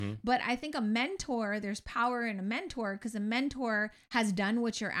But I think a mentor, there's power in a mentor because a mentor has done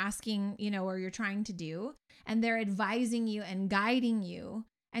what you're asking, or you're trying to do, and they're advising you and guiding you.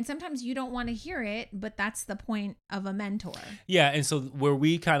 And sometimes you don't want to hear it, but that's the point of a mentor. Yeah. And so where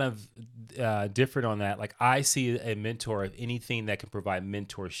we kind of different on that, like I see a mentor of anything that can provide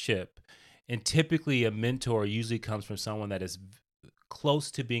mentorship. And typically a mentor usually comes from someone that is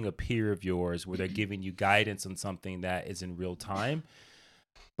close to being a peer of yours, where they're giving you guidance on something that is in real time.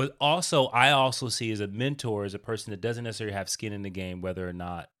 But also, I also see as a mentor as a person that doesn't necessarily have skin in the game, whether or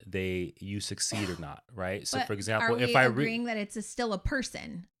not you succeed or not, right? So, But for example, if I agreeing that it's still a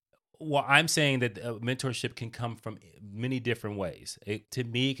person. Well, I'm saying that mentorship can come from many different ways. To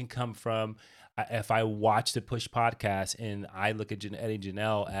me, it can come from if I watch the Push podcast and I look at Eddie and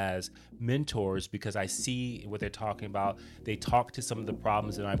Janelle as mentors because I see what they're talking about. They talk to some of the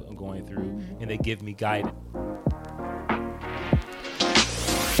problems that I'm going through and they give me guidance.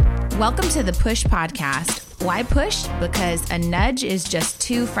 Welcome to the Push podcast. Why push? Because a nudge is just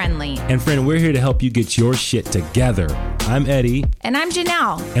too friendly. And friend, we're here to help you get your shit together. I'm Eddie. And I'm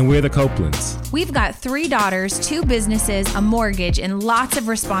Janelle. And we're the Copelands. We've got 3 daughters, 2 businesses, a mortgage, and lots of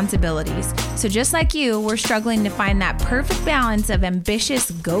responsibilities. So just like you, we're struggling to find that perfect balance of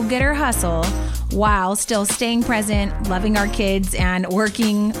ambitious go-getter hustle while still staying present, loving our kids, and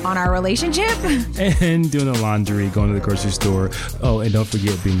working on our relationship. And doing the laundry, going to the grocery store. Oh, and don't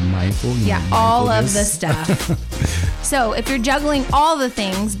forget being mindful. Yeah, all of the stuff. So if you're juggling all the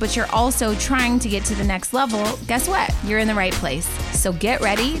things, but you're also trying to get to the next level, guess what? You're in the right place. So get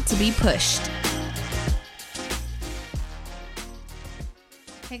ready to be pushed.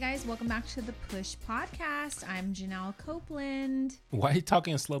 Hey guys, welcome back to the Push podcast. I'm Janelle Copeland. Why are you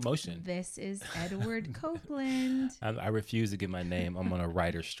talking in slow motion? This is Edward Copeland. I refuse to give my name. I'm on a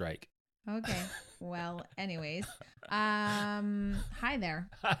writer's strike. Okay. Well, anyways, hi there.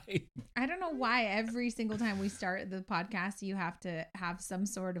 Hi. I don't know why every single time we start the podcast, you have to have some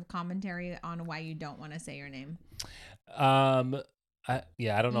sort of commentary on why you don't want to say your name. I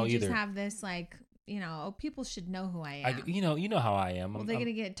don't know either. You just have this people should know who I am. You know how I am. Well, they're going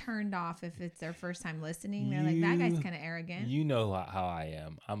to get turned off if it's their first time listening. They're like, that guy's kind of arrogant. You know how I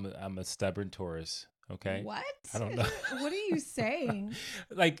am. I'm a stubborn Taurus. Okay. What? I don't know. What are you saying?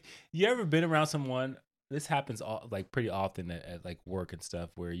 Like, you ever been around someone? This happens pretty often at like work and stuff,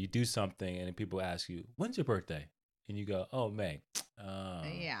 where you do something and people ask you, "When's your birthday?" And you go, "Oh, May."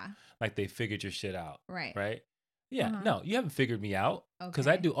 Yeah. Like they figured your shit out. Right. Right. Yeah. Uh-huh. No, you haven't figured me out because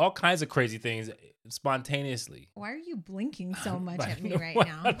Okay. I do all kinds of crazy things spontaneously. Why are you blinking so much at me right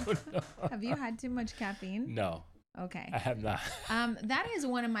now? Have you had too much caffeine? No. Okay. I have not. That is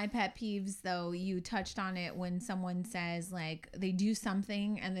one of my pet peeves, though. You touched on it when someone says, like, they do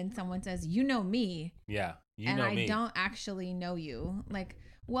something and then someone says, "You know me." Yeah. And I don't actually know you. Like,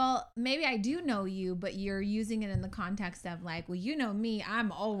 well, maybe I do know you, but you're using it in the context of like, well, you know me,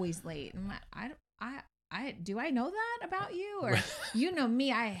 I'm always late. I'm like, do I know that about you? Or you know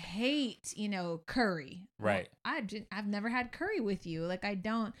me, I hate, curry. Right. Well, I've never had curry with you. Like I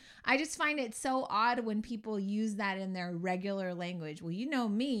just find it so odd when people use that in their regular language. Well, you know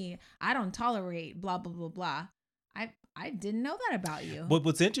me, I don't tolerate blah, blah, blah, blah. I didn't know that about you. But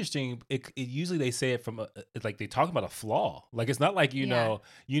what's interesting, it usually they say it from like they talk about a flaw. Like it's not like how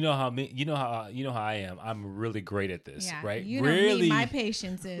I am. I'm really great at this, right? You know me, my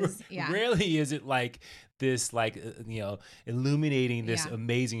patience is Rarely is it like this, illuminating this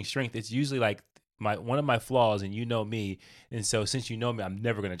amazing strength. It's usually like one of my flaws, and you know me, and so since you know me, I'm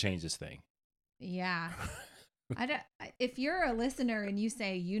never going to change this thing. Yeah, if you're a listener and you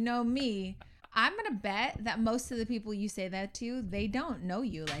say you know me, I'm going to bet that most of the people you say that to, they don't know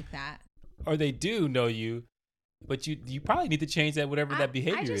you like that. Or they do know you, but you probably need to change that, whatever that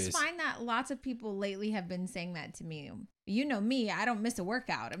behavior is. I just find that lots of people lately have been saying that to me. You know me, I don't miss a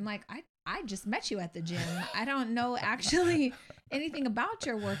workout. I'm like, I just met you at the gym. I don't know actually anything about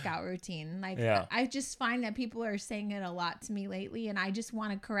your workout routine. Like, I just find that people are saying it a lot to me lately, and I just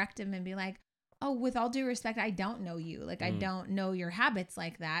want to correct them and be like, oh, with all due respect, I don't know you. Like, I don't know your habits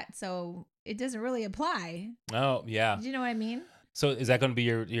like that. So it doesn't really apply. Oh, yeah. Do you know what I mean? So is that going to be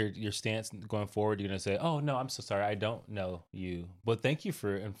your stance going forward? You're going to say, oh, no, I'm so sorry. I don't know you. But thank you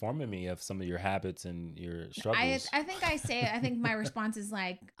for informing me of some of your habits and your struggles. I think my response is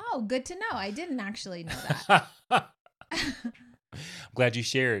like, oh, good to know. I didn't actually know that. I'm glad you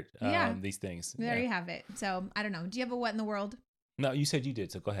shared these things. There you have it. So I don't know. Do you have a what in the world? No, you said you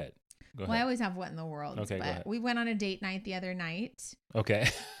did. So go ahead. Well, I always have what in the world. Okay, go ahead. We went on a date night the other night. Okay.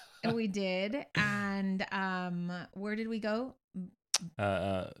 We did. And where did we go?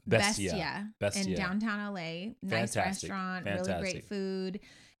 Bestia. In downtown LA. Nice restaurant, really great food.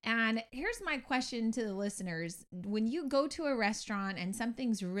 And here's my question to the listeners. When you go to a restaurant and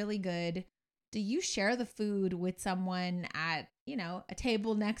something's really good, do you share the food with someone at, a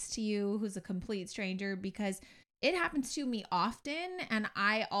table next to you who's a complete stranger? Because it happens to me often, and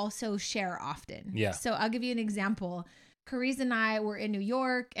I also share often. Yeah. So I'll give you an example. Carice and I were in New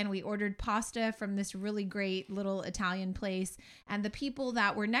York, and we ordered pasta from this really great little Italian place. And the people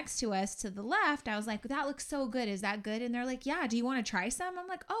that were next to us to the left, I was like, that looks so good. Is that good? And they're like, yeah. Do you want to try some? I'm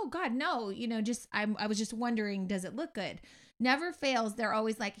like, oh God, no. I was just wondering, does it look good? Never fails. They're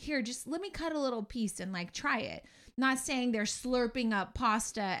always like, here, just let me cut a little piece and like try it. Not saying they're slurping up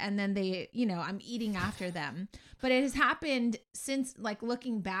pasta and then I'm eating after them. But it has happened since, like,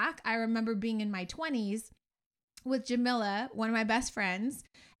 looking back. I remember being in my 20s with Jamila, one of my best friends,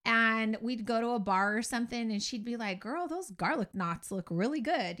 and we'd go to a bar or something, and she'd be like, girl, those garlic knots look really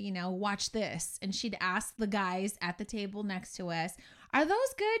good. Watch this. And she'd ask the guys at the table next to us, are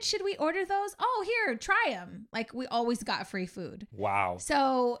those good? Should we order those? Oh, here, try them. Like, we always got free food. Wow.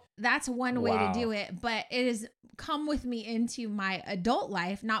 So that's one way to do it. But it has come with me into my adult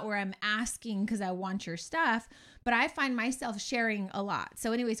life, not where I'm asking because I want your stuff, but I find myself sharing a lot.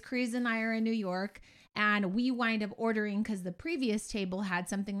 So anyways, Carice and I are in New York, and we wind up ordering because the previous table had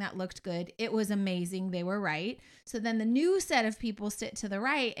something that looked good. It was amazing. They were right. So then the new set of people sit to the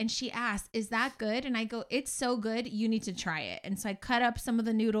right, and she asks, is that good? And I go, it's so good. You need to try it. And so I cut up some of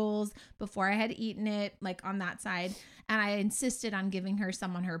the noodles before I had eaten it, like on that side. And I insisted on giving her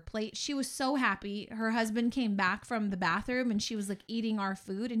some on her plate. She was so happy. Her husband came back from the bathroom, and she was like eating our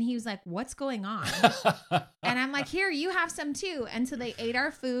food. And he was like, what's going on? And I'm like, here, you have some too. And so they ate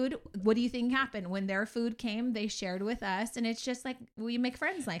our food. What do you think happened? When their food came, they shared with us. And it's just like, we make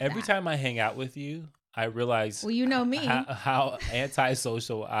friends like that. Every time I hang out with you, I realize well, you know me how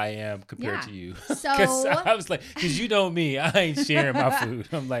antisocial I am compared to you. So I was like, because you know me, I ain't sharing my food.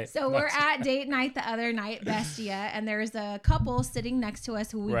 I'm like, so we're at date night the other night, Bestia, and there's a couple sitting next to us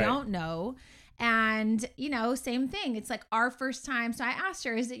who we don't know. And, same thing. It's like our first time. So I asked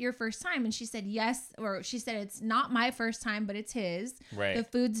her, is it your first time? And she said, yes. Or she said, it's not my first time, but it's his. Right. The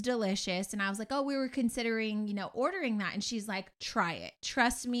food's delicious. And I was like, oh, we were considering, ordering that. And she's like, try it.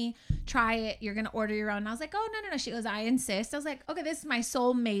 Trust me. Try it. You're going to order your own. And I was like, oh, no. She goes, I insist. I was like, okay, this is my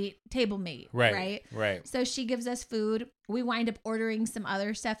soulmate, table mate. Right. So she gives us food. We wind up ordering some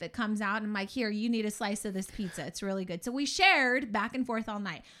other stuff. It comes out and I'm like, here, you need a slice of this pizza. It's really good. So we shared back and forth all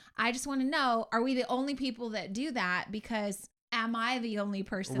night. I just want to know, are we the only people that do that? Because am I the only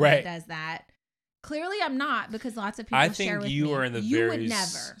person that does that? Clearly I'm not, because lots of people share with me. I think you are in the very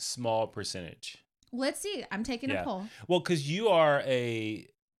small percentage. Let's see. I'm taking a poll. Well, because you are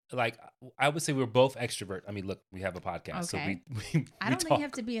I would say we're both extrovert. I mean, look, we have a podcast. Okay. So we I don't think you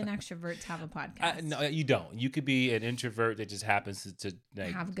have to be an extrovert to have a podcast. No, you don't. You could be an introvert that just happens to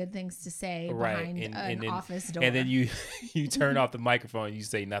have good things to say behind an office door. And then you turn off the microphone and you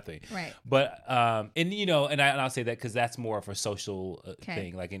say nothing. Right. But, and I'll say that because that's more of a social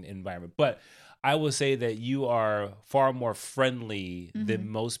thing, like an environment. But I will say that you are far more friendly than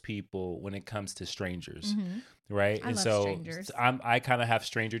most people when it comes to strangers. Right. I love strangers. I kind of have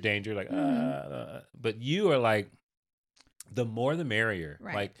stranger danger, like, but you are like, the more the merrier.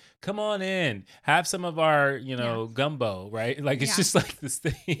 Right. Like, come on in, have some of our, gumbo, right? Like, it's just like this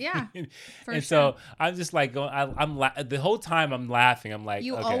thing. Yeah. And so I'm just like going, the whole time I'm laughing. I'm like,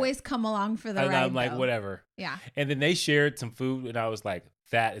 you always come along for the ride. And I'm like, whatever. Yeah. And then they shared some food, and I was like,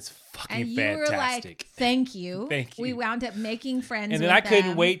 that is fucking fantastic. And you were like, thank you. Thank you. We wound up making friends. And then I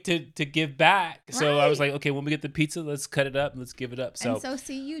couldn't wait to give back. So I was like, okay, when we get the pizza, let's cut it up and let's give it up. So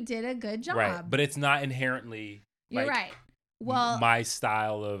see, you did a good job. Right. But it's not inherently You're right. Well, my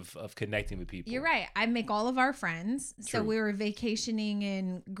style of connecting with people. You're right. I make all of our friends. True. So we were vacationing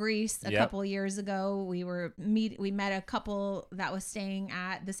in Greece a couple years ago. We met a couple that was staying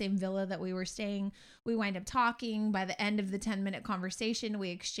at the same villa that we were staying. We wind up talking. By the end of the 10-minute conversation, we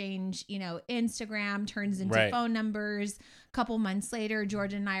exchange, Instagram turns into phone numbers. A couple months later,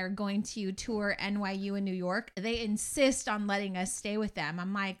 George and I are going to tour NYU in New York. They insist on letting us stay with them.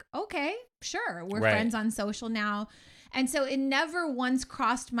 I'm like, okay, sure. We're friends on social now. And so it never once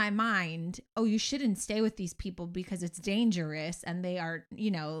crossed my mind, oh, you shouldn't stay with these people because it's dangerous and they are, you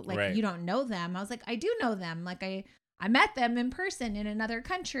don't know them. I was like, I do know them. Like I met them in person in another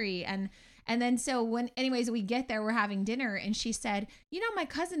country. And then so we get there, we're having dinner, and she said, my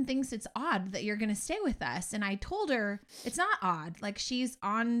cousin thinks it's odd that you're going to stay with us. And I told her it's not odd. Like, she's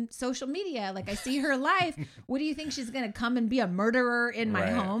on social media. Like, I see her life. What do you think, she's going to come and be a murderer in my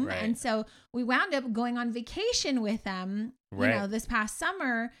home? Right. And so we wound up going on vacation with them, this past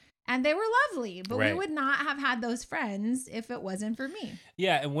summer. And they were lovely, but we Right. would not have had those friends if it wasn't for me.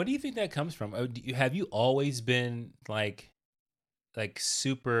 Yeah, and what do you think that comes from? Have you always been like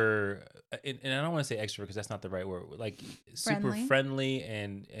super and I don't want to say extrovert because that's not the right word. Like super Friendly. friendly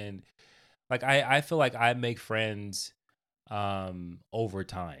and like I feel like I make friends over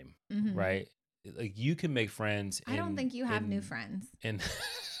time, Mhm. right? Like you can make friends I don't think you have new in friends. and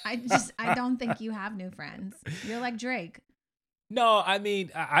I don't think you have new friends. You're like Drake. No, I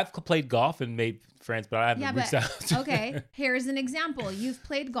mean I've played golf and made friends, but I haven't Yeah, reached but out to okay, here's an example. You've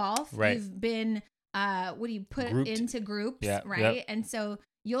played golf. Right. You've been what do you put Grouped. into groups, Yeah, right? yep. And so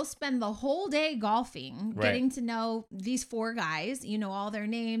you'll spend the whole day golfing, Right. getting to know these 4 guys. You know all their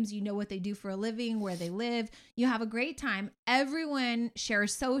names, you know what they do for a living, where they live. You have a great time. Everyone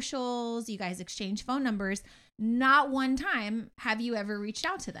shares socials, you guys exchange phone numbers. Not one time have you ever reached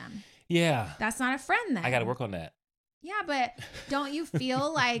out to them. Yeah. That's not a friend then. I got to work on that. Yeah, but don't you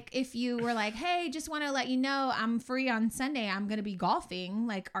feel like if you were like, hey, just want to let you know I'm free on Sunday, I'm going to be golfing.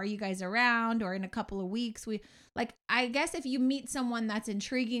 Like, are you guys around? Or in a couple of weeks, I guess if you meet someone that's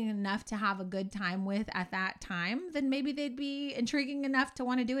intriguing enough to have a good time with at that time, then maybe they'd be intriguing enough to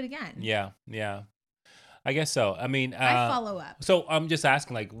want to do it again. Yeah. Yeah. I guess so. I mean, I follow up. So I'm just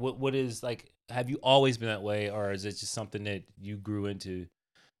asking, like, what is like? Have you always been that way, or is it just something that you grew into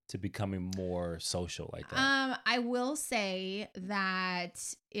to becoming more social like that? I will say that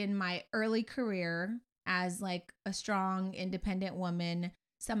in my early career as like a strong, independent woman,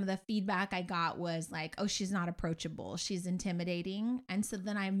 some of the feedback I got was like, oh, she's not approachable. She's intimidating. And so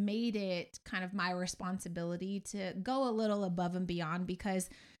then I made it kind of my responsibility to go a little above and beyond, because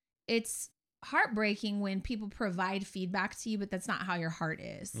it's heartbreaking when people provide feedback to you, but that's not how your heart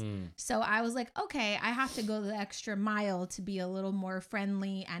is. So I was like, okay, I have to go the extra mile to be a little more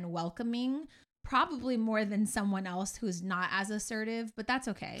friendly and welcoming, probably more than someone else who's not as assertive, but that's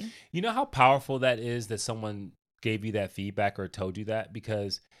okay. You know how powerful that is that someone gave you that feedback or told you that?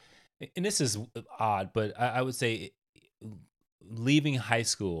 Because, and this is odd, but I would say leaving high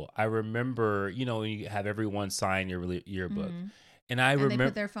school, I remember, when you have everyone sign your yearbook. Mhm. And I And they remember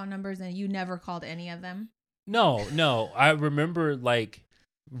put their phone numbers and you never called any of them. No. I remember like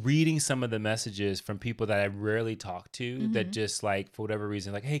reading some of the messages from people that I rarely talk to that just like, for whatever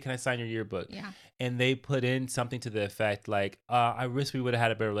reason, like, hey, can I sign your yearbook? Yeah. And they put in something to the effect like, I wish we would have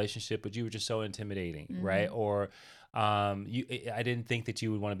had a better relationship, but you were just so intimidating, right? Or I didn't think that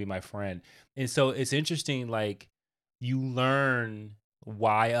you would want to be my friend. And so it's interesting, like you learn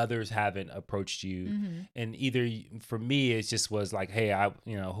why others haven't approached you. And either for me, it just was like, hey,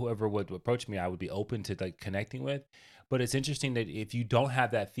 whoever would approach me, I would be open to like connecting with. But it's interesting that if you don't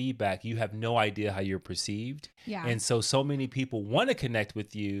have that feedback, you have no idea how you're perceived. Yeah. And so many people want to connect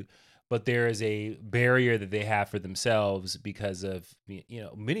with you, but there is a barrier that they have for themselves because of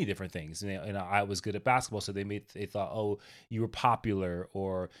many different things. I was good at basketball, so they thought, oh, you were popular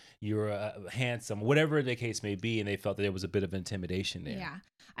or you're handsome, whatever the case may be, and they felt that there was a bit of intimidation there. Yeah.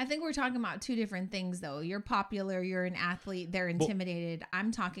 I think we're talking about two different things, though. You're popular, you're an athlete, they're intimidated.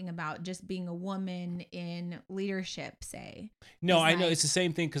 I'm talking about just being a woman in leadership, say. No, I know it's the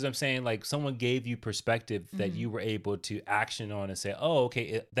same thing, because I'm saying like someone gave you perspective that you were able to action on and say, oh,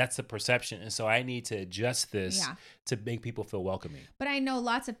 okay, that's the perception. And so I need to adjust this to make people feel welcoming. But I know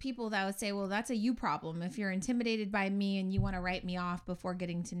lots of people that would say, well, that's a you problem. If you're intimidated by me and you want to write me off before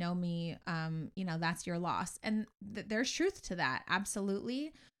getting to know me, that's your loss. And there's truth to that.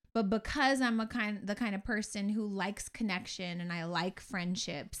 Absolutely. But because I'm the kind of person who likes connection and I like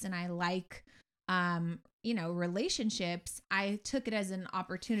friendships and I like, relationships, I took it as an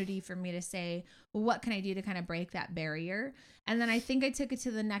opportunity for me to say, well, what can I do to kind of break that barrier? And then I think I took it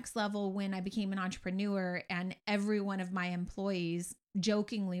to the next level when I became an entrepreneur, and every one of my employees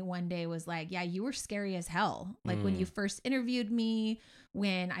jokingly one day was like, yeah, you were scary as hell. Like when you first interviewed me,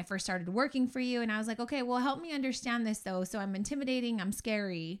 when I first started working for you. And I was like, okay, well, help me understand this though. So I'm intimidating, I'm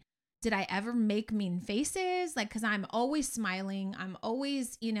scary. Did I ever make mean faces? Like, cause I'm always smiling. I'm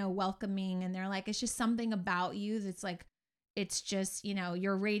always, welcoming. And they're like, it's just something about you that's like, it's just,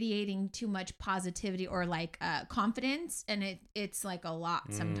 you're radiating too much positivity or like confidence. And it's like a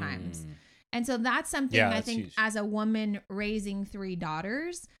lot sometimes. And so that's something I think huge. As a woman raising 3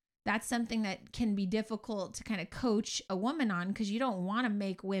 daughters, that's something that can be difficult to kind of coach a woman on, because you don't want to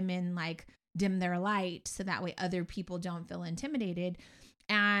make women like dim their light so that way other people don't feel intimidated.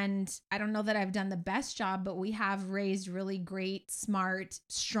 And I don't know that I've done the best job, but we have raised really great, smart,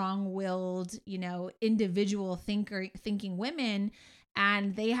 strong-willed, individual thinking women.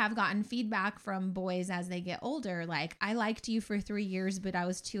 And they have gotten feedback from boys as they get older. Like, I liked you for 3 years, but I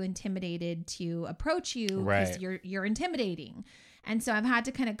was too intimidated to approach you because you're intimidating. And so I've had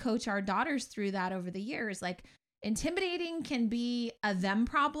to kind of coach our daughters through that over the years. Like, intimidating can be a them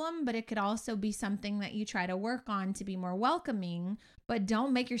problem, but it could also be something that you try to work on to be more welcoming, but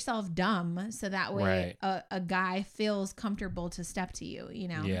don't make yourself dumb. So that way a guy feels comfortable to step to you, you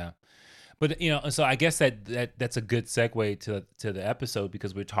know? Yeah. But, so I guess that's a good segue to the episode,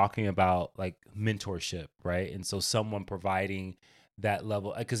 because we're talking about like mentorship, right? And so someone providing that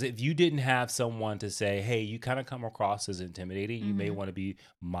level, because if you didn't have someone to say, hey, you kind of come across as intimidating, you may want to be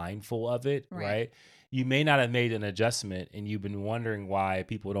mindful of it, right? You may not have made an adjustment, and you've been wondering why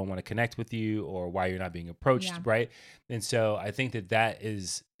people don't want to connect with you or why you're not being approached, right? And so I think that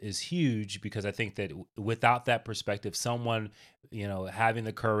is huge, because I think that without that perspective, someone, having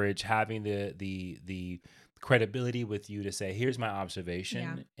the courage, having the credibility with you to say, here's my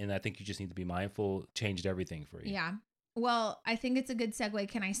observation, and I think you just need to be mindful, changed everything for you. Yeah. Well, I think it's a good segue.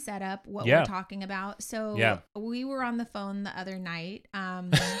 Can I set up what we're talking about? So we were on the phone the other night,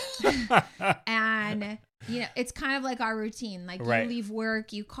 and it's kind of like our routine. Like, you leave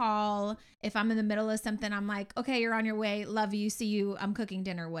work, you call. If I'm in the middle of something, I'm like, okay, you're on your way. Love you. See you. I'm cooking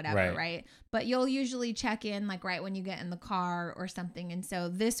dinner, whatever. Right. But you'll usually check in like right when you get in the car or something. And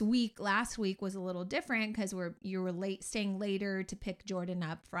so last week was a little different, because you were staying later to pick Jordan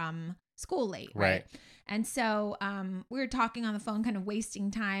up from school late. Right. And so we were talking on the phone, kind of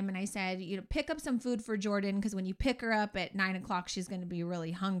wasting time. And I said, pick up some food for Jordan, because when you pick her up at 9:00, she's going to be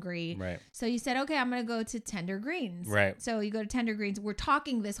really hungry. Right. So you said, okay, I'm going to go to Tender Greens. Right. So you go to Tender Greens. We're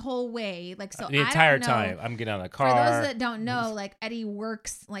talking this whole way. Like, so the entire time I'm getting out of the car. For those that don't know, like, Eddie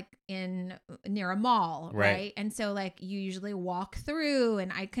works like near a mall. Right. And so like you usually walk through,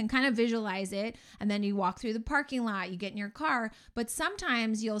 and I can kind of visualize it. And then you walk through the parking lot, you get in your car, but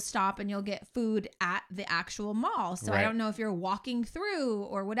sometimes you'll stop and you'll get food at the actual mall. So I don't know if you're walking through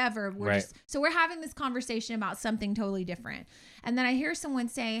or whatever. We're having this conversation about something totally different. And then I hear someone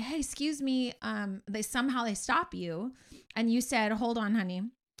say, hey, excuse me. They stop you. And you said, hold on, honey.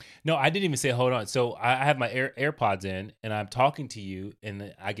 No, I didn't even say hold on. So I have my AirPods in, and I'm talking to you,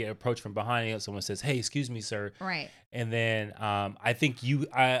 and I get approached from behind you. Someone says, hey, excuse me, sir. Right. And then I think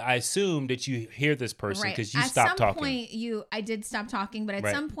I assume that you hear this person because you stopped talking. At some point, I did stop talking, but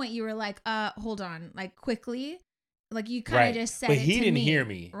at some point you were like, hold on, like quickly. Like, you kind of just said it to me. But he didn't hear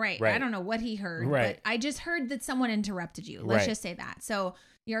me. Right. I don't know what he heard, but I just heard that someone interrupted you. Let's just say that. So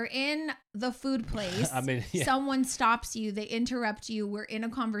you're in the food place. Someone stops you. They interrupt you. We're in a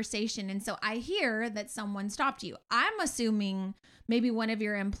conversation. And so I hear that someone stopped you. I'm assuming maybe one of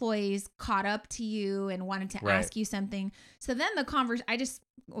your employees caught up to you and wanted to ask you something. So then I just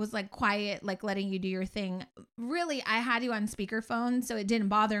was like quiet, like letting you do your thing. Really, I had you on speakerphone, so it didn't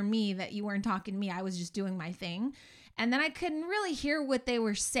bother me that you weren't talking to me. I was just doing my thing. And then I couldn't really hear what they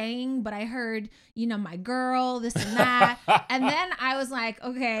were saying, but I heard, my girl, this and that. And then I was like,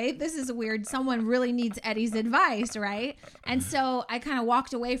 okay, this is weird. Someone really needs Eddie's advice, right? And so I kind of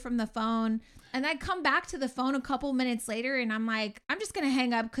walked away from the phone, and I come back to the phone a couple minutes later, and I'm like, I'm just going to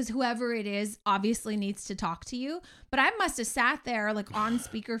hang up, because whoever it is obviously needs to talk to you. But I must have sat there like on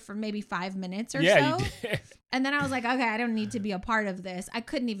speaker for maybe 5 minutes or so. You did. And then I was like, okay, I don't need to be a part of this. I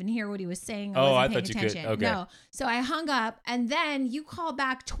couldn't even hear what he was saying. I wasn't paying attention. Okay. No. So I hung up, and then you call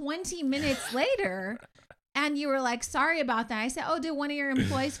back 20 minutes later, and you were like, sorry about that. I said, oh, did one of your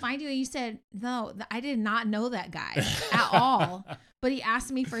employees find you? And you said, no, I did not know that guy at all. But he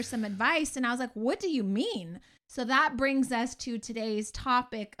asked me for some advice, and I was like, what do you mean? So that brings us to today's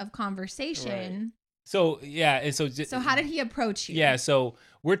topic of conversation. Right. So, yeah. And so how did he approach you? Yeah. So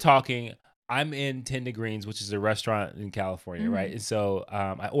we're talking. I'm in Tender Greens, which is a restaurant in California, right? And so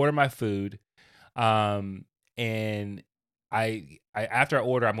I order my food, and I after I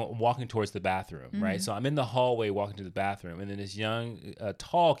order, I'm walking towards the bathroom, right? So I'm in the hallway walking to the bathroom, and then this young,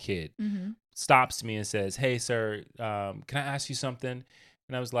 tall kid stops me and says, hey, sir, can I ask you something?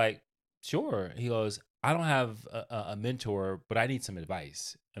 And I was like, sure. He goes, I don't have a mentor, but I need some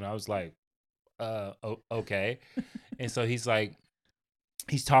advice. And I was like, okay. And so he's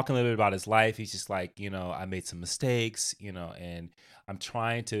talking a little bit about his life. He's just like, I made some mistakes, and I'm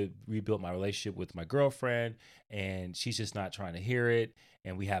trying to rebuild my relationship with my girlfriend, and she's just not trying to hear it.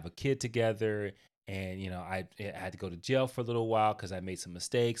 And we have a kid together, and, I had to go to jail for a little while because I made some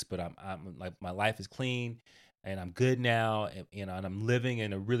mistakes, but I'm like, my life is clean and I'm good now. And, and I'm living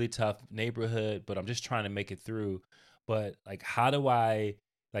in a really tough neighborhood, but I'm just trying to make it through. But like, how do I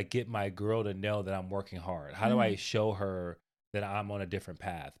like get my girl to know that I'm working hard? How do I show her that I'm on a different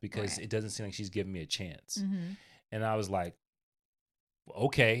path, because it doesn't seem like she's giving me a chance? And I was like,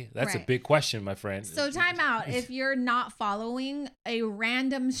 Okay, that's a Right. big question, my friend. So time out. If you're not following a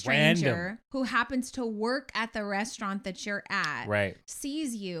random stranger Random. who happens to work at the restaurant that you're at, Right.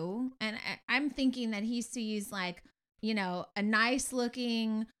 sees you, and I'm thinking that he sees like, a nice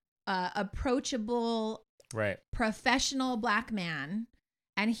looking, approachable, Right. professional black man.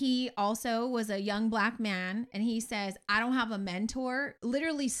 And he also was a young black man. And he says, I don't have a mentor.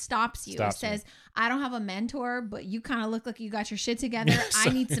 Literally stops you. Says, I don't have a mentor, but you kind of look like you got your shit together. I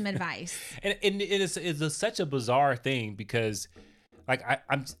need some advice. And it's such a bizarre thing because like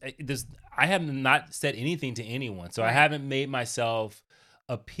I have not said anything to anyone. So I haven't made myself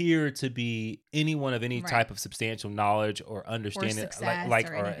appear to be anyone of any type of substantial knowledge or understanding, or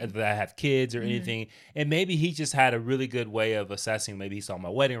that I have kids or anything. And maybe he just had a really good way of assessing. Maybe he saw my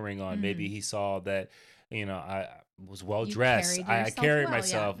wedding ring on. Maybe he saw that, I was well dressed. I carried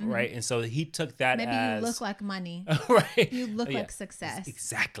myself right, and so he took that. Maybe you look like money, right? You look like success,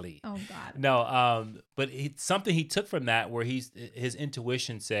 exactly. Oh God, no. But something he took from that where his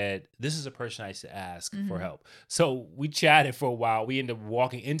intuition said, "This is a person I should ask for help." So we chatted for a while. We ended up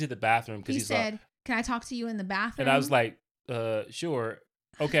walking into the bathroom because he said, "Can I talk to you in the bathroom?" And I was like, "Sure,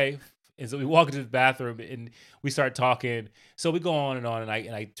 okay." And so we walk into the bathroom and we start talking. So we go on, and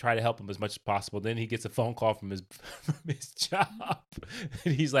I try to help him as much as possible. Then he gets a phone call from his job,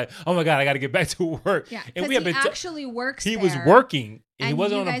 and he's like, "Oh my God, I got to get back to work." Yeah, and he actually works. He was working, and he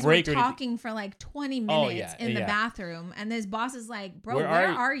wasn't on a break. You guys were talking for like 20 minutes in the bathroom, and his boss is like, "Bro, where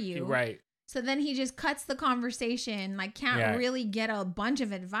are you?" Right. So then he just cuts the conversation. Like, can't really get a bunch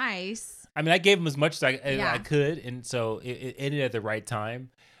of advice. I mean, I gave him as much as I could, and so it ended at the right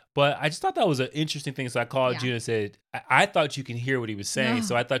time. But I just thought that was an interesting thing. So I called you and said, I thought you can hear what he was saying. No.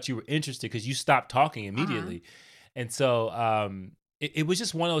 So I thought you were interested because you stopped talking immediately. And so it was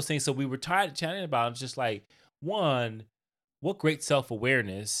just one of those things. So we were chatting about it. It's just like, one, what great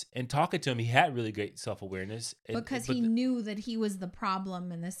self-awareness. And talking to him, he had really great self-awareness. Because he knew that he was the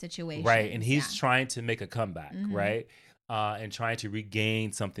problem in this situation. Right. And he's trying to make a comeback, right? And trying to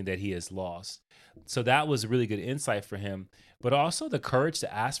regain something that he has lost. So that was a really good insight for him, but also the courage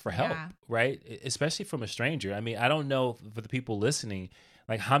to ask for help, right? Especially from a stranger. I mean, I don't know for the people listening,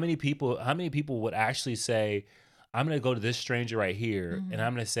 like how many people would actually say, I'm going to go to this stranger right here and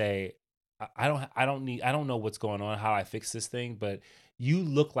I'm going to say, I don't know what's going on, how I fix this thing, but you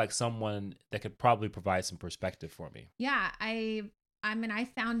look like someone that could probably provide some perspective for me. Yeah, I mean, I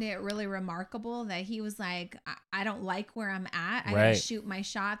found it really remarkable that he was like, I don't like where I'm at. I didn't shoot my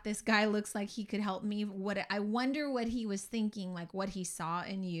shot. This guy looks like he could help me. I wonder what he was thinking, like what he saw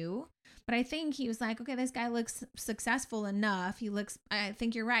in you. But I think he was like, okay, this guy looks successful enough. I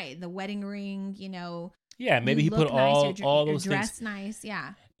think you're right. The wedding ring, Yeah, maybe he put nice, all those dress things. Nice,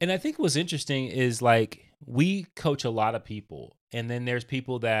 yeah. And I think what's interesting is like we coach a lot of people, and then there's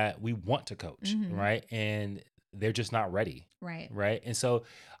people that we want to coach, right? And they're just not ready. Right. And so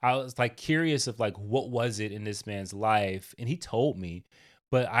I was like curious of like, what was it in this man's life? And he told me,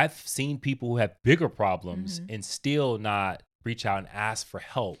 but I've seen people who have bigger problems and still not reach out and ask for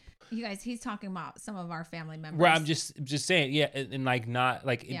help. You guys, he's talking about some of our family members. Right. I'm just saying, and like not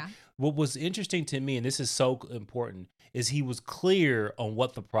like what was interesting to me, and this is so important, is he was clear on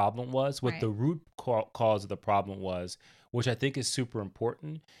what the problem was, what the root cause of the problem was, which I think is super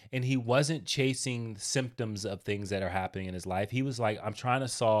important. And he wasn't chasing symptoms of things that are happening in his life. He was like, I'm trying to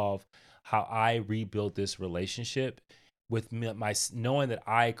solve how I rebuild this relationship with my knowing that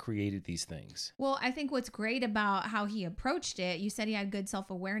I created these things. Well, I think what's great about how he approached it, you said he had good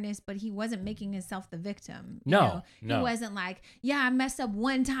self-awareness, but he wasn't making himself the victim. No. He wasn't like, I messed up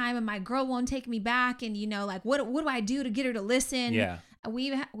one time and my girl won't take me back. And, like, what do I do to get her to listen? Yeah.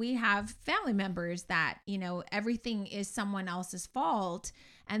 We have family members that, everything is someone else's fault.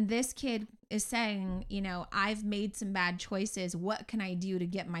 And this kid is saying, I've made some bad choices. What can I do to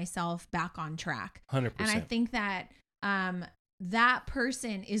get myself back on track? 100%. And I think that that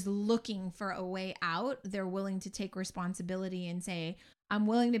person is looking for a way out. They're willing to take responsibility and say, I'm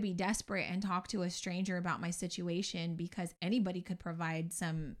willing to be desperate and talk to a stranger about my situation because anybody could provide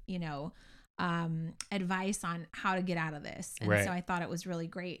some, advice on how to get out of this. And so I thought it was really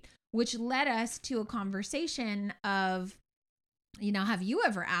great, which led us to a conversation of, have you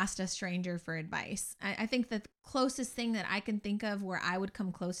ever asked a stranger for advice? I think the closest thing that I can think of where I would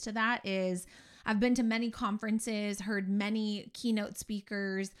come close to that is I've been to many conferences, heard many keynote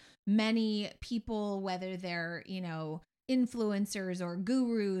speakers, many people, whether they're, influencers or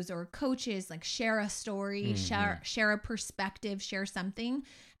gurus or coaches, like share a story, share a perspective, share something.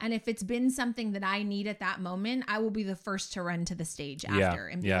 And if it's been something that I need at that moment, I will be the first to run to the stage after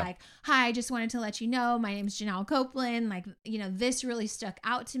and be like, hi, I just wanted to let you know, my name's Janelle Copeland. Like, this really stuck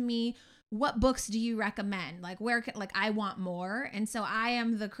out to me. What books do you recommend? Like, I want more. And so I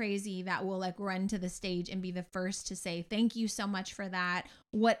am the crazy that will like run to the stage and be the first to say, thank you so much for that.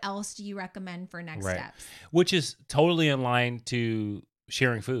 What else do you recommend for next steps? Which is totally in line to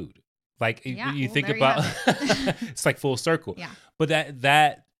sharing food. Like you think about, it's like full circle. Yeah. But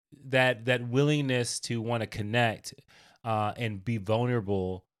that willingness to want to connect and be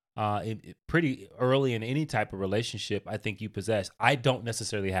vulnerable pretty early in any type of relationship, I think you possess. I don't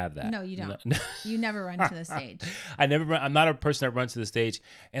necessarily have that. No, you don't. You never run to the stage. I'm not a person that runs to the stage,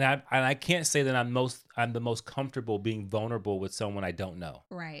 and I can't say that I'm the most comfortable being vulnerable with someone I don't know.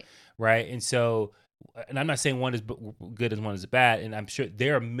 Right. And so, and I'm not saying one is good and one is bad, and I'm sure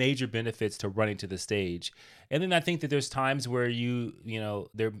there are major benefits to running to the stage. And then I think that there's times where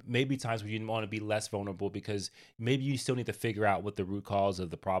there may be times where you want to be less vulnerable because maybe you still need to figure out what the root cause of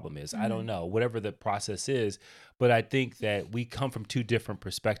the problem is. I don't know, whatever the process is. But I think that we come from two different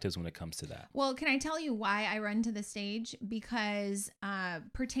perspectives when it comes to that. Well, can I tell you why I run to the stage? Because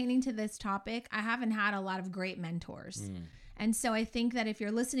pertaining to this topic, I haven't had a lot of great mentors. And so I think that if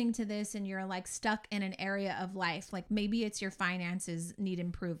you're listening to this and you're like stuck in an area of life, like maybe it's your finances need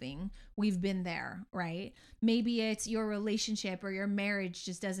improving. We've been there, right? Maybe it's your relationship or your marriage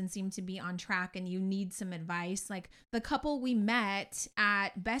just doesn't seem to be on track and you need some advice. Like the couple we met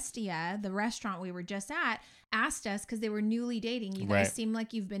at Bestia, the restaurant we were just at, asked us because they were newly dating. You guys seem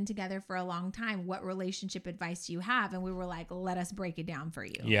like you've been together for a long time. What relationship advice do you have? And we were like, let us break it down for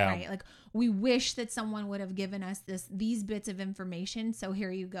you. Yeah. Right? Like we wish that someone would have given us these bits of information. So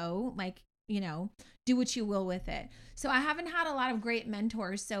here you go. Like, do what you will with it. So I haven't had a lot of great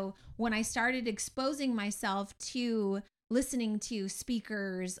mentors. So when I started exposing myself to listening to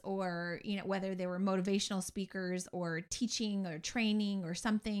speakers or, whether they were motivational speakers or teaching or training or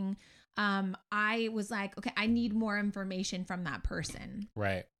something, I was like, okay, I need more information from that person.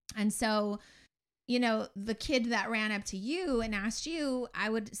 Right. And so, the kid that ran up to you and asked you, I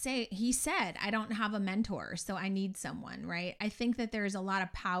would say, he said, I don't have a mentor, so I need someone, right? I think that there's a lot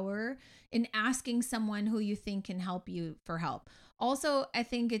of power in asking someone who you think can help you for help. Also, I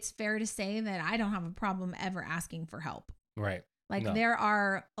think it's fair to say that I don't have a problem ever asking for help. Right. Like there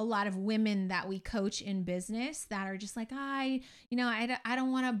are a lot of women that we coach in business that are just like, I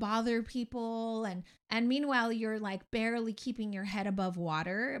don't want to bother people. And meanwhile, you're like barely keeping your head above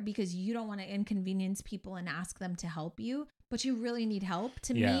water because you don't want to inconvenience people and ask them to help you, but you really need help.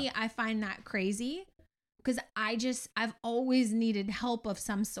 To me, I find that crazy because I've always needed help of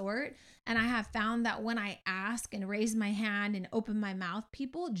some sort. And I have found that when I ask and raise my hand and open my mouth,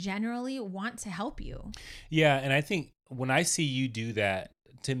 people generally want to help you. Yeah. And I think when I see you do that,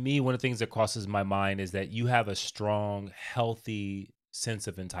 to me, one of the things that crosses my mind is that you have a strong, healthy sense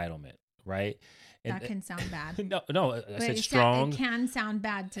of entitlement, right? And that can sound bad. No, I said strong. It can sound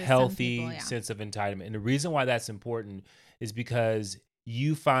bad to healthy some people, sense of entitlement. And the reason why that's important is because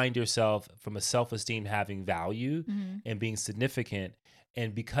you find yourself from a self-esteem having value and being significant.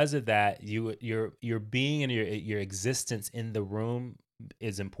 And because of that, your being and your existence in the room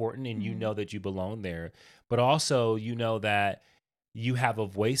is important, and you know that you belong there, but also you know that you have a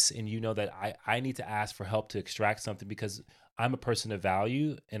voice, and you know that I need to ask for help to extract something because I'm a person of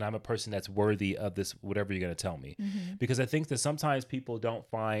value and I'm a person that's worthy of this, whatever you're going to tell me. Because I think that sometimes people don't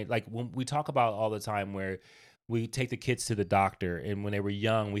find, like when we talk about all the time where we take the kids to the doctor and when they were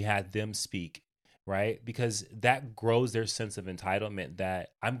young, we had them speak, right? Because that grows their sense of entitlement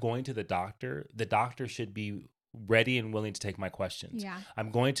that I'm going to the doctor should be ready and willing to take my questions. Yeah.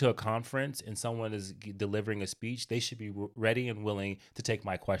 I'm going to a conference and someone is delivering a speech. They should be ready and willing to take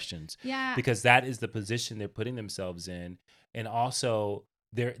my questions. Yeah. Because that is the position they're putting themselves in. And also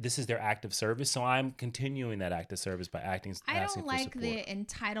this is their act of service. So I'm continuing that act of service by asking for support. I don't like the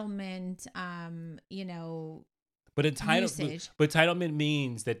entitlement, But entitlement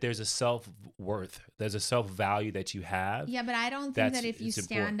means that there's a self-worth, there's a self-value that you have. Yeah, but I don't think that if you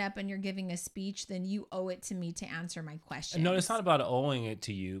stand up and you're giving a speech, then you owe it to me to answer my question. No, it's not about owing it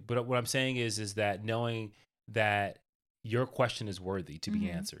to you. But what I'm saying is that knowing that your question is worthy to be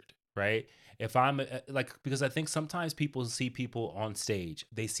answered, right? If I'm because I think sometimes people see people on stage,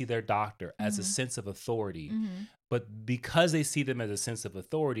 they see their doctor as a sense of authority. But because they see them as a sense of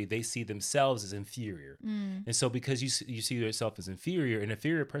authority, they see themselves as inferior. And so because you see yourself as inferior, an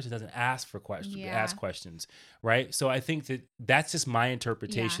inferior person doesn't ask for questions, ask questions, right? So I think that's just my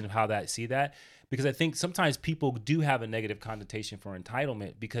interpretation of how I see that. Because I think sometimes people do have a negative connotation for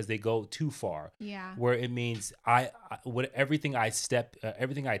entitlement because they go too far. Yeah. Where it means everything I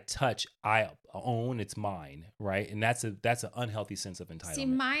touch, I own. It's mine, right? And that's an unhealthy sense of entitlement. See,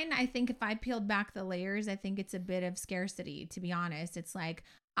 mine, I think if I peeled back the layers, I think it's a bit of scarcity. To be honest, it's like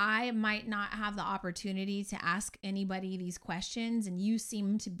I might not have the opportunity to ask anybody these questions, and you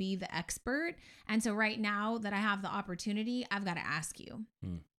seem to be the expert. And so right now that I have the opportunity, I've got to ask you.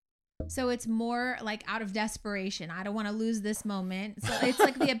 So it's more like out of desperation. I don't want to lose this moment. So it's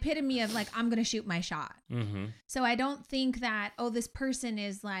like the epitome of like, I'm going to shoot my shot. So I don't think that, this person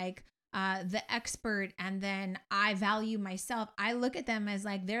is like the expert and then I value myself. I look at them as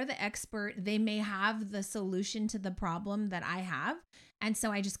like, they're the expert. They may have the solution to the problem that I have. And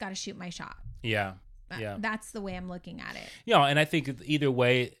so I just got to shoot my shot. Yeah. That's the way I'm looking at it. Yeah. And I think either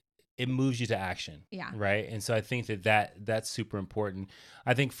way, it moves you to action. Yeah. Right. And so I think that's super important.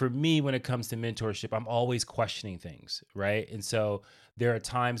 I think for me, when it comes to mentorship, I'm always questioning things. Right. And so there are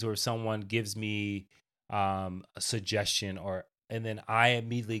times where someone gives me a suggestion and then I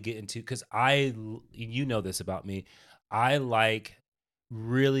immediately get into, because you know this about me, I like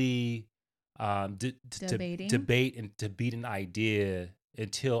really to debate and to beat an idea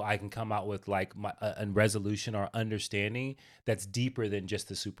until I can come out with like a resolution or understanding that's deeper than just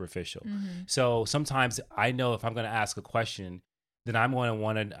the superficial. So sometimes I know if I'm going to ask a question, then I'm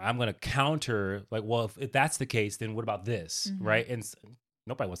going to counter like, well, if that's the case, then what about this? Right. And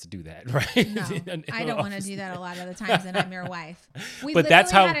nobody wants to do that, right? No, I don't want to do that a lot of the times, and I'm your wife. We but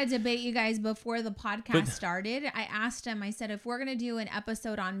literally had a debate, you guys, before the podcast started. I asked him, I said, if we're going to do an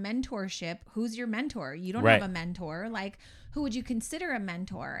episode on mentorship, who's your mentor? You don't have a mentor. Like, who would you consider a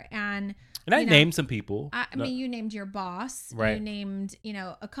mentor? And I named some people. I mean, you named your boss. Right. You named,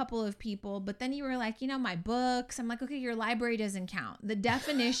 a couple of people. But then you were like, my books. I'm like, okay, your library doesn't count. The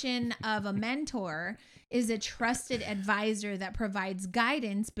definition of a mentor is a trusted advisor that provides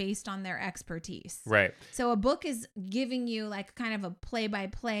guidance based on their expertise. Right. So a book is giving you like kind of a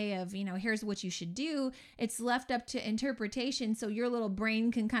play-by-play of, here's what you should do. It's left up to interpretation so your little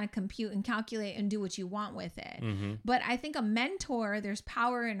brain can kind of compute and calculate and do what you want with it. But I think a mentor, there's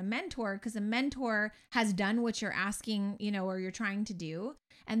power in a mentor because a mentor has done what you're asking, or you're trying to do,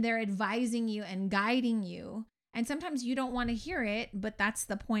 and they're advising you and guiding you. And sometimes you don't want to hear it, but that's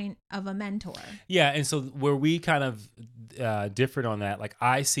the point of a mentor. Yeah. And so where we kind of different on that, like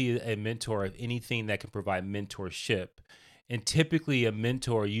I see a mentor of anything that can provide mentorship. And typically a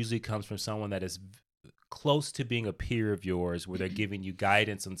mentor usually comes from someone that is close to being a peer of yours, where they're giving you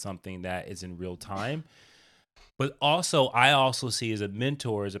guidance on something that is in real time. But also, I also see as a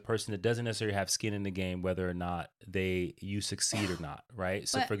mentor as a person that doesn't necessarily have skin in the game, whether or not you succeed or not, right?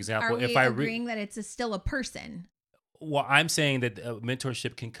 So, for example, if I agreeing that it's still a person. Well, I'm saying that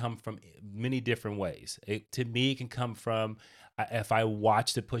mentorship can come from many different ways. To me, it can come from if I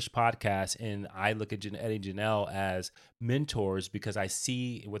watch the Push podcast and I look at Eddie and Janelle as mentors because I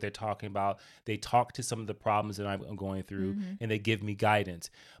see what they're talking about. They talk to some of the problems that I'm going through and they give me guidance.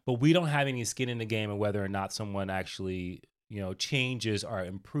 But we don't have any skin in the game of whether or not someone actually changes or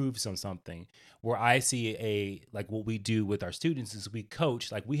improves on something. Where I see like what we do with our students is we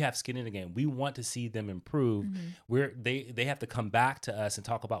coach, like we have skin in the game. We want to see them improve. They have to come back to us and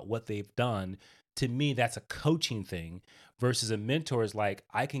talk about what they've done. To me, that's a coaching thing versus a mentor is like,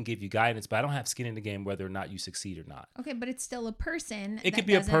 I can give you guidance, but I don't have skin in the game whether or not you succeed or not. Okay, but it's still a person. It could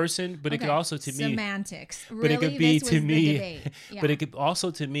be a person, but it could also to me. Semantics. But it could be to me. Yeah. But it could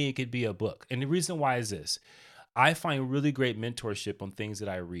also to me, it could be a book. And the reason why is this. I find really great mentorship on things that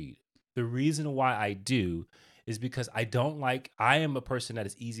I read. The reason why I do is because I am a person that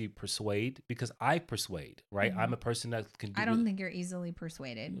is easy to persuade because I persuade, right? I'm a person that can do I don't think you're easily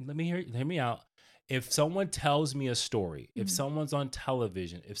persuaded. Let me hear me out. If someone tells me a story, if someone's on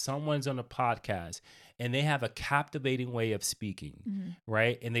television, if someone's on a podcast and they have a captivating way of speaking,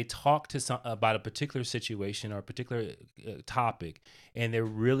 right? And they talk to about a particular situation or a particular topic and they're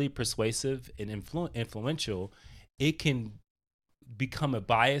really persuasive and influential, it can become a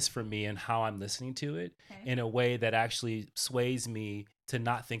bias for me in how I'm listening to it in a way that actually sways me to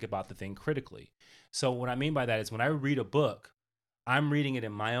not think about the thing critically. So what I mean by that is when I read a book, I'm reading it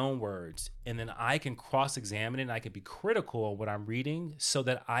in my own words, and then I can cross-examine it and I can be critical of what I'm reading so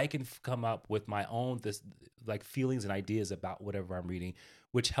that I can come up with my own feelings and ideas about whatever I'm reading,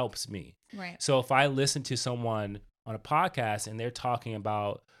 which helps me. Right. So if I listen to someone on a podcast and they're talking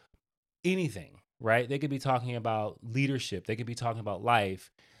about anything, right? They could be talking about leadership. They could be talking about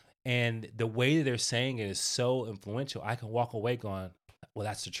life. And the way that they're saying it is so influential. I can walk away going, well,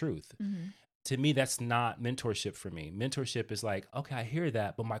 that's the truth. Mm-hmm. To me, that's not mentorship for me. Mentorship is like, okay, I hear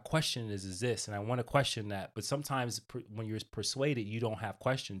that, but my question is this, and I want to question that. But sometimes when you're persuaded, you don't have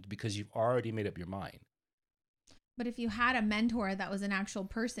questions because you've already made up your mind. But if you had a mentor that was an actual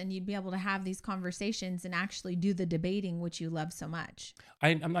person, you'd be able to have these conversations and actually do the debating, which you love so much.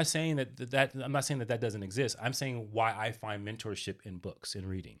 I'm not saying that doesn't exist. I'm saying why I find mentorship in books and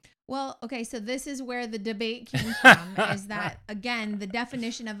reading. Well, okay, so this is where the debate came from, is that, again, the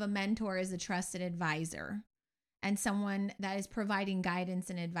definition of a mentor is a trusted advisor and someone that is providing guidance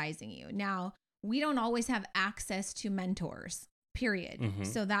and advising you. Now, we don't always have access to mentors, period. Mm-hmm.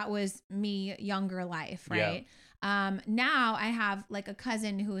 So that was me, younger life, right? Yeah. Now I have like a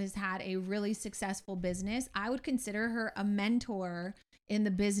cousin who has had a really successful business. I would consider her a mentor in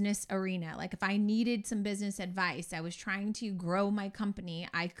the business arena. Like if I needed some business advice, I was trying to grow my company,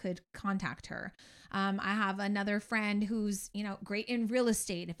 I could contact her. I have another friend who's, great in real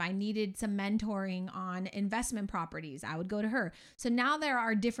estate. If I needed some mentoring on investment properties, I would go to her. So now there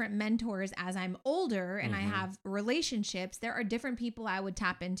are different mentors as I'm older and Mm-hmm. I have relationships. There are different people I would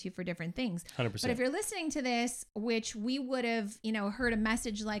tap into for different things. 100%. But if you're listening to this, which we would have, heard a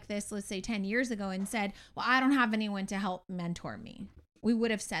message like this, let's say 10 years ago and said, well, I don't have anyone to help mentor me. We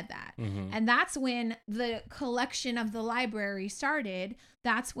would have said that. Mm-hmm. And that's when the collection of the library started.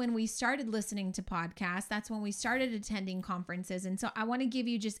 That's when we started listening to podcasts. That's when we started attending conferences. And so I want to give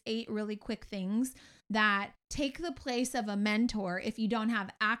you just 8 really quick things that take the place of a mentor if you don't have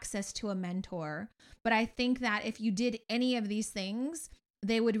access to a mentor. But I think that if you did any of these things,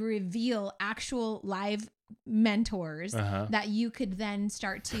 they would reveal actual live mentors that you could then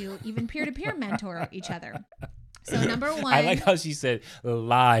start to even peer-to-peer mentor each other. So number 1, I like how she said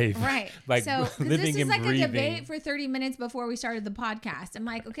live, right? Like so living this is and like breathing. a debate for 30 minutes before we started the podcast. I'm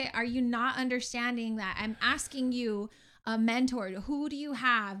like, okay, are you not understanding that I'm asking you a mentor? Who do you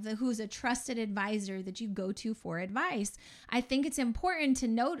have who's a trusted advisor that you go to for advice? I think it's important to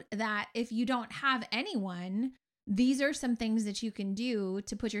note that if you don't have anyone, these are some things that you can do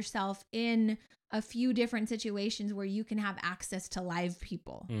to put yourself in a few different situations where you can have access to live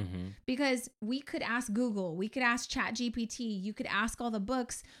people. Mm-hmm. Because we could ask Google, we could ask ChatGPT, you could ask all the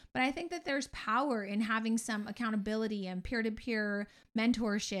books, but I think that there's power in having some accountability and peer-to-peer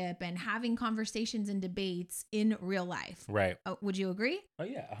mentorship and having conversations and debates in real life. Right. Would you agree? Oh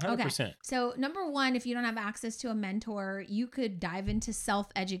yeah, 100%. Okay. So number 1, if you don't have access to a mentor, you could dive into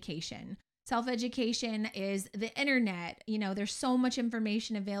self-education. Self-education is the internet. There's so much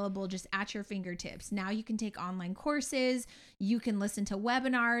information available just at your fingertips. Now you can take online courses. You can listen to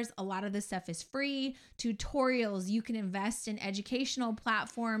webinars. A lot of this stuff is free. Tutorials. You can invest in educational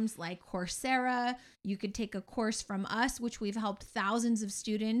platforms like Coursera. You could take a course from us, which we've helped thousands of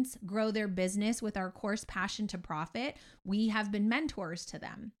students grow their business with our course, Passion to Profit. We have been mentors to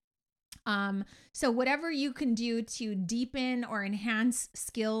them. So whatever you can do to deepen or enhance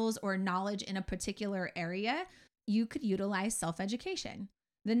skills or knowledge in a particular area, you could utilize self-education.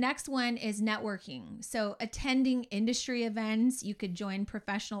 The next one is networking. So attending industry events, you could join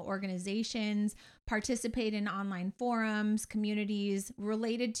professional organizations, participate in online forums, communities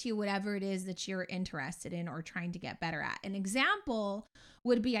related to whatever it is that you're interested in or trying to get better at. An example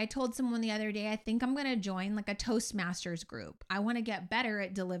would be, I told someone the other day, I think I'm going to join like a Toastmasters group. I want to get better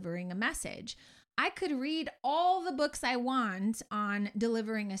at delivering a message. I could read all the books I want on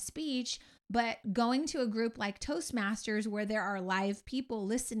delivering a speech, but going to a group like Toastmasters where there are live people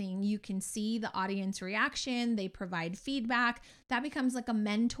listening, you can see the audience reaction, they provide feedback. That becomes like a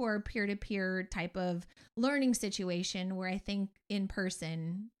mentor peer-to-peer type of learning situation where I think in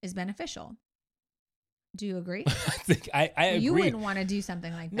person is beneficial. Do you agree? I agree. You wouldn't want to do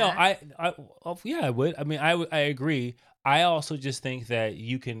something like No, that. I would. I mean, I agree. I also just think that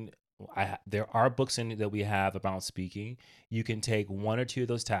you can. There are books that we have about speaking. You can take 1 or 2 of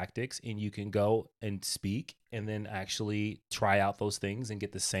those tactics and you can go and speak and then actually try out those things and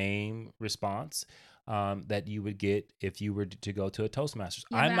get the same response that you would get if you were to go to a Toastmasters.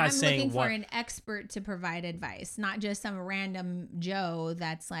 Yeah, I'm not saying looking for an expert to provide advice, not just some random Joe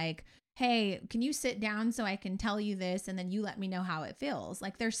that's like, hey, can you sit down so I can tell you this and then you let me know how it feels?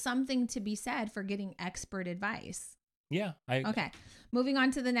 Like there's something to be said for getting expert advice. Yeah. Okay. Moving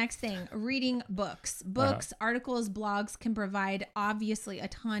on to the next thing, reading books. Books, articles, blogs can provide obviously a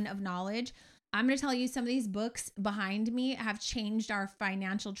ton of knowledge. I'm going to tell you some of these books behind me have changed our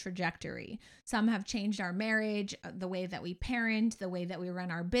financial trajectory. Some have changed our marriage, the way that we parent, the way that we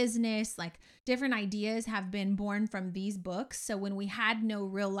run our business. Like different ideas have been born from these books. So when we had no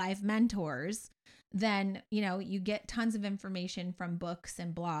real life mentors, then, you get tons of information from books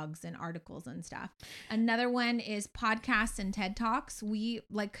and blogs and articles and stuff. Another one is podcasts and TED Talks. We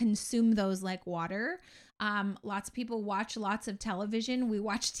consume those like water. Lots of people watch lots of television. We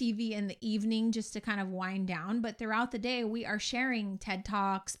watch TV in the evening just to kind of wind down. But throughout the day, we are sharing TED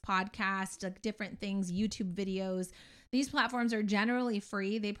Talks, podcasts, like different things, YouTube videos. These platforms are generally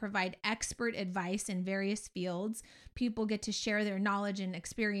free. They provide expert advice in various fields. People get to share their knowledge and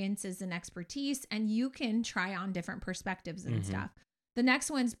experiences and expertise, and you can try on different perspectives and stuff. The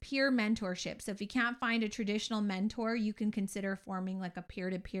next one's peer mentorship. So if you can't find a traditional mentor, you can consider forming like a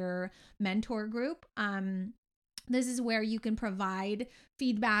peer-to-peer mentor group. This is where you can provide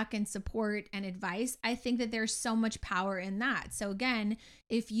feedback and support and advice. I think that there's so much power in that. So again,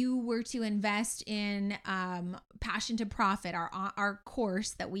 if you were to invest in Passion to Profit, our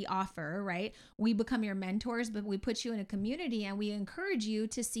course that we offer, right? We become your mentors, but we put you in a community and we encourage you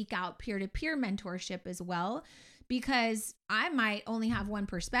to seek out peer-to-peer mentorship as well, because I might only have one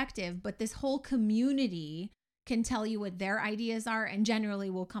perspective, but this whole community can tell you what their ideas are, and generally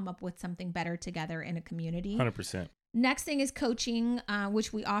we'll come up with something better together in a community. 100%. Next thing is coaching,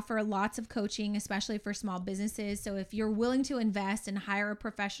 which we offer lots of coaching, especially for small businesses. So if you're willing to invest and hire a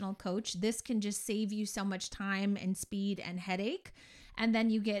professional coach, this can just save you so much time and speed and headache. And then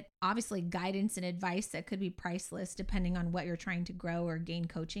you get obviously guidance and advice that could be priceless depending on what you're trying to grow or gain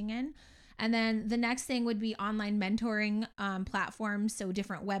coaching in. And then the next thing would be online mentoring platforms. So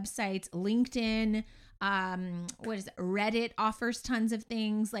different websites, LinkedIn, Reddit offers tons of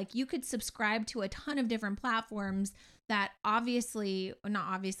things. Like you could subscribe to a ton of different platforms that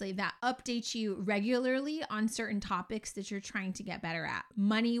that update you regularly on certain topics that you're trying to get better at.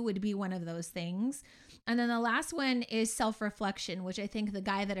 Money would be one of those things. And then the last one is self-reflection, which I think the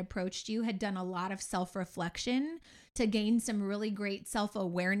guy that approached you had done a lot of self-reflection to gain some really great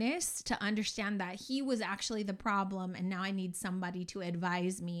self-awareness, to understand that he was actually the problem. And now I need somebody to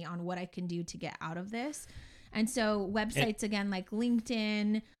advise me on what I can do to get out of this. And so websites, again, like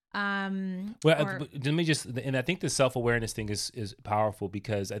LinkedIn. Let me just, and I think the self-awareness thing is powerful,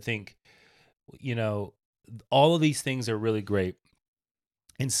 because I think, all of these things are really great.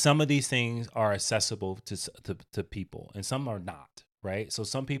 And some of these things are accessible to people and some are not, right? So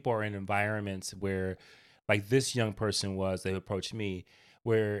some people are in environments where, like this young person was, they approached me,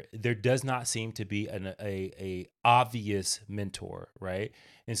 where there does not seem to be a obvious mentor, right?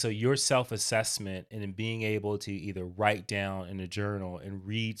 And so your self-assessment and in being able to either write down in a journal and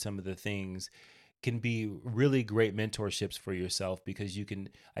read some of the things can be really great mentorships for yourself, because you can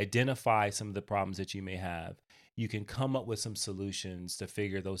identify some of the problems that you may have. You can come up with some solutions to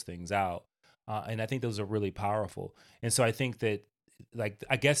figure those things out. And I think those are really powerful. And so I think that,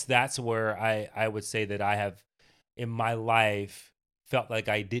 I guess that's where I would say that I have in my life felt like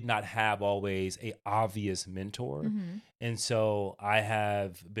I did not have always a obvious mentor. Mm-hmm. And so I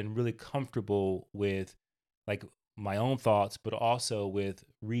have been really comfortable with my own thoughts, but also with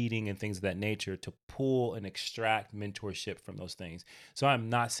reading and things of that nature to pull and extract mentorship from those things. So I'm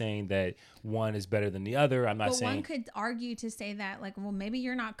not saying that one is better than the other. I'm not saying. One could argue to say that, well, maybe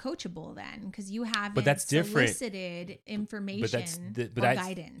you're not coachable then, because you haven't but that's different. Solicited information or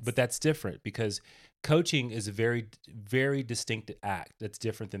guidance. But that's different, because coaching is a very, very distinct act that's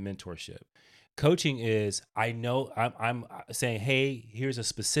different than mentorship. Coaching is, I'm saying, hey, here's a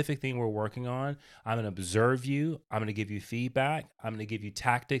specific thing we're working on. I'm going to observe you. I'm going to give you feedback. I'm going to give you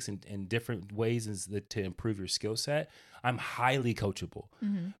tactics and different ways to improve your skill set. I'm highly coachable,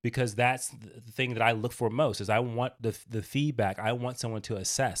 because that's the thing that I look for most is I want the feedback. I want someone to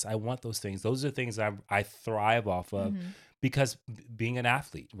assess. I want those things. Those are things I thrive off of, because being an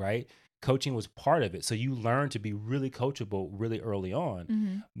athlete, right? Coaching was part of it. So you learn to be really coachable really early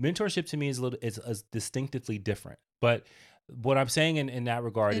on. Mentorship to me is distinctively different. But what I'm saying in that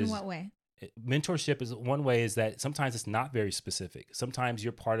regard is, in what way? Mentorship is one way is that sometimes it's not very specific. Sometimes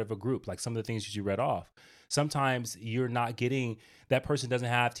you're part of a group, like some of the things that you read off. Sometimes you're not getting, that person doesn't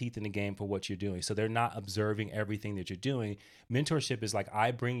have teeth in the game for what you're doing. So they're not observing everything that you're doing. Mentorship is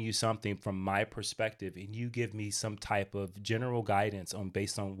I bring you something from my perspective and you give me some type of general guidance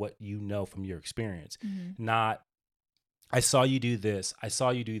based on what you know from your experience. Not, I saw you do this. I saw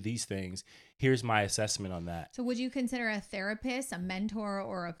you do these things. Here's my assessment on that. So would you consider a therapist a mentor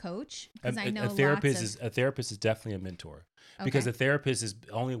or a coach? Because I know a therapist is definitely a mentor, because a therapist is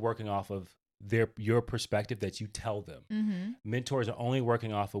only working off of your perspective that you tell them. Mentors are only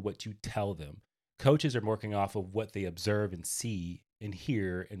working off of what you tell them. Coaches are working off of what they observe and see and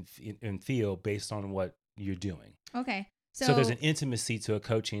hear and feel based on what you're doing. Okay. So there's an intimacy to a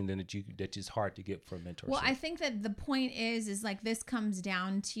coaching that is hard to get from mentorship. Well, I think that the point is like this comes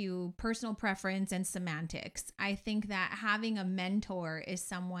down to personal preference and semantics. I think that having a mentor is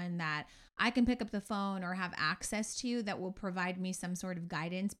someone that I can pick up the phone or have access to that will provide me some sort of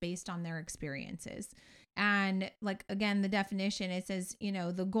guidance based on their experiences. And like, again, the definition, it says,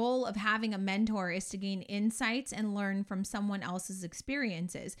 the goal of having a mentor is to gain insights and learn from someone else's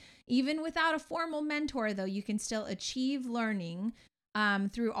experiences. Even without a formal mentor, though, you can still achieve learning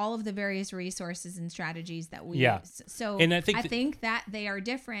through all of the various resources and strategies that we use. So and I think that they are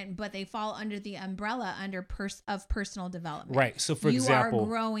different, but they fall under the umbrella of personal development. Right. So for example, you are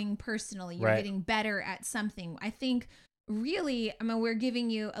growing personally. You're getting better at something. I think really, we're giving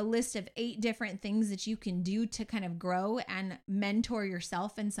you a list of 8 different things that you can do to kind of grow and mentor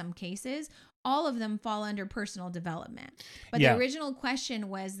yourself in some cases. All of them fall under personal development. But the original question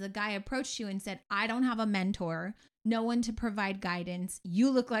was, the guy approached you and said, I don't have a mentor, no one to provide guidance. You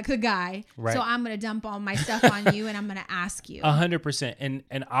look like the guy. Right. So I'm going to dump all my stuff on you and I'm going to ask you. 100%.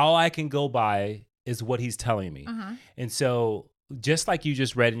 And all I can go by is what he's telling me. And so just like you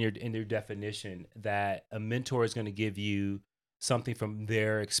just read in your definition, that a mentor is going to give you something from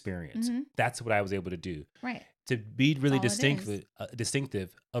their experience. That's what I was able to do. Right. To be really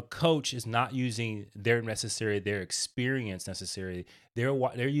distinctive, a coach is not using their experience necessarily.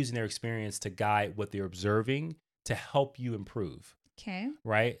 They're using their experience to guide what they're observing to help you improve. Okay.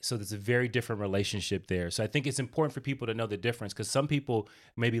 Right. So there's a very different relationship there. So I think it's important for people to know the difference, because some people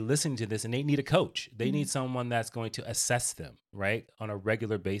may be listening to this and they need a coach. They need someone that's going to assess them, right, on a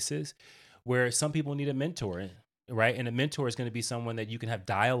regular basis, where some people need a mentor, right? And a mentor is going to be someone that you can have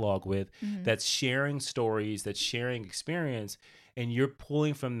dialogue with, that's sharing stories, that's sharing experience, and you're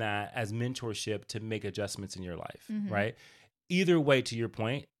pulling from that as mentorship to make adjustments in your life, right? Either way, to your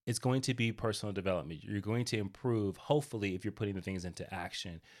point, it's going to be personal development. You're going to improve, hopefully, if you're putting the things into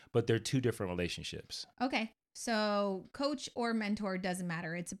action. But they're 2 different relationships. Okay. So coach or mentor, doesn't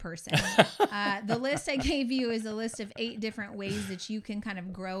matter. It's a person. The list I gave you is a list of 8 different ways that you can kind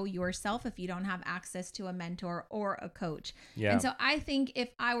of grow yourself if you don't have access to a mentor or a coach. Yeah. And so I think if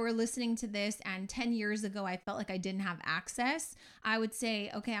I were listening to this and 10 years ago, I felt like I didn't have access, I would say,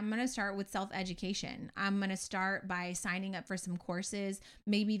 okay, I'm going to start with self-education. I'm going to start by signing up for some courses.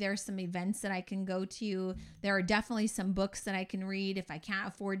 Maybe there's some events that I can go to. There are definitely some books that I can read. If I can't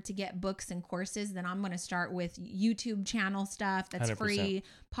afford to get books and courses, then I'm going to start with YouTube channel stuff that's 100%. Free,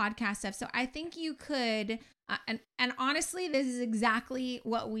 podcast stuff. So I think you could, and honestly, this is exactly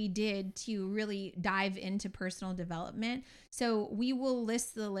what we did to really dive into personal development. So we will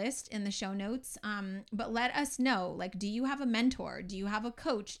list the list in the show notes, but let us know, like, do you have a mentor? Do you have a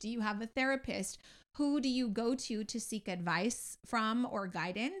coach? Do you have a therapist? Who do you go to seek advice from or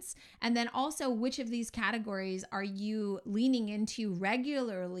guidance? And then also, which of these categories are you leaning into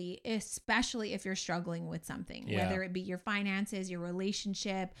regularly, especially if you're struggling with something, whether it be your finances, your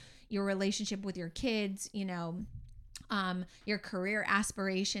relationship with your kids, your career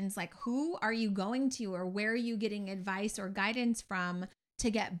aspirations, like who are you going to or where are you getting advice or guidance from to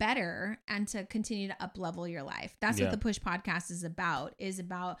get better and to continue to up-level your life. That's what the Push Podcast is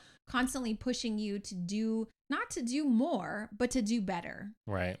about constantly pushing you to do, not to do more, but to do better.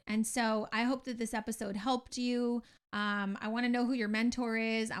 Right. And so I hope that this episode helped you. I want to know who your mentor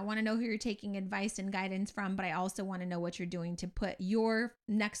is. I want to know who you're taking advice and guidance from, but I also want to know what you're doing to put your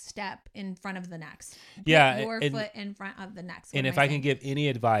next step in front of the next. Put your foot in front of the next. And if I can give any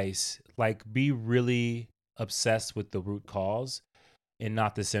advice, like, be really obsessed with the root cause and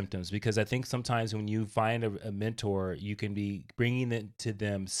not the symptoms, because I think sometimes when you find a mentor, you can be bringing to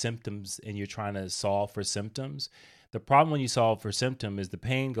them symptoms and you're trying to solve for symptoms. The problem when you solve for symptom is the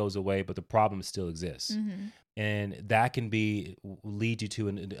pain goes away, but the problem still exists. And that can lead you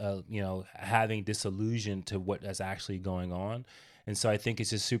to having disillusion to what is actually going on. And so I think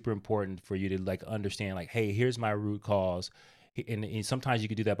it's just super important for you to like understand, like, hey, here's my root cause. And sometimes you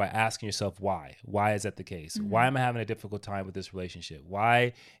can do that by asking yourself why. Why is that the case? Why am I having a difficult time with this relationship?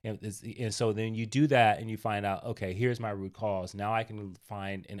 Why? And so then you do that and you find out, okay, here's my root cause. Now I can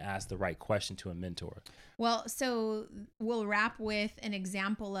find and ask the right question to a mentor. Well, so we'll wrap with an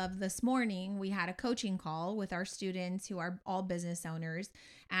example of this morning. We had a coaching call with our students who are all business owners,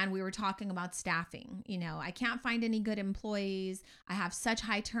 and we were talking about staffing. I can't find any good employees. I have such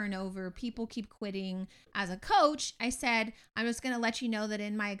high turnover. People keep quitting. As a coach, I said, I'm just going to let you know that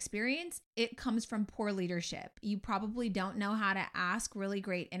in my experience, it comes from poor leadership. You probably don't know how to ask really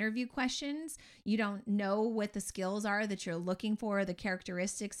great interview questions. You don't know what the skills are that you're looking for, the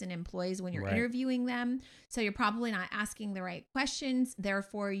characteristics in employees when you're interviewing them. So you're probably not asking the right questions.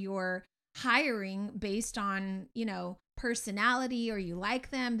 Therefore, you're hiring based on, personality, or you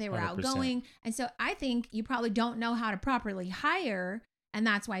like them, they were 100%. outgoing. And so I think you probably don't know how to properly hire, and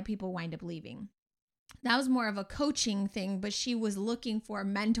that's why people wind up leaving. That was more of a coaching thing, but she was looking for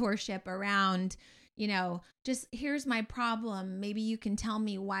mentorship around, just here's my problem. Maybe you can tell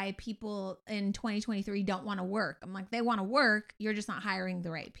me why people in 2023 don't want to work. I'm like, they want to work. You're just not hiring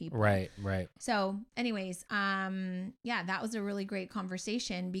the right people. Right. So anyways, that was a really great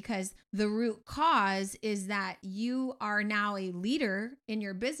conversation, because the root cause is that you are now a leader in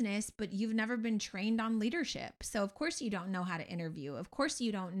your business, but you've never been trained on leadership. So of course you don't know how to interview. Of course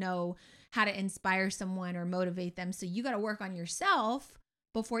you don't know how to inspire someone or motivate them. So you got to work on yourself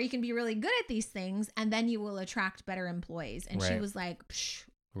before you can be really good at these things, and then you will attract better employees. And she was like,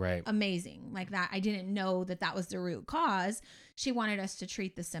 right, amazing. Like that. I didn't know that was the root cause. She wanted us to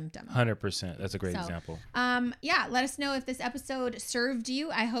treat the symptom. 100%. That's a great example. Let us know if this episode served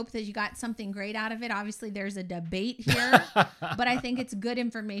you. I hope that you got something great out of it. Obviously, there's a debate here, but I think it's good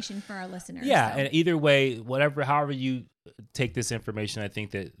information for our listeners. Yeah, and either way, however you take this information, I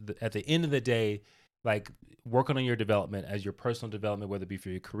think that at the end of the day, like, working on your development, as your personal development, whether it be for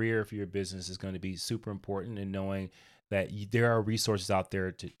your career or for your business, is going to be super important, and knowing that there are resources out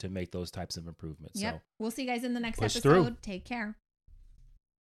there to make those types of improvements. Yep. So we'll see you guys in the next push episode. through. Take care.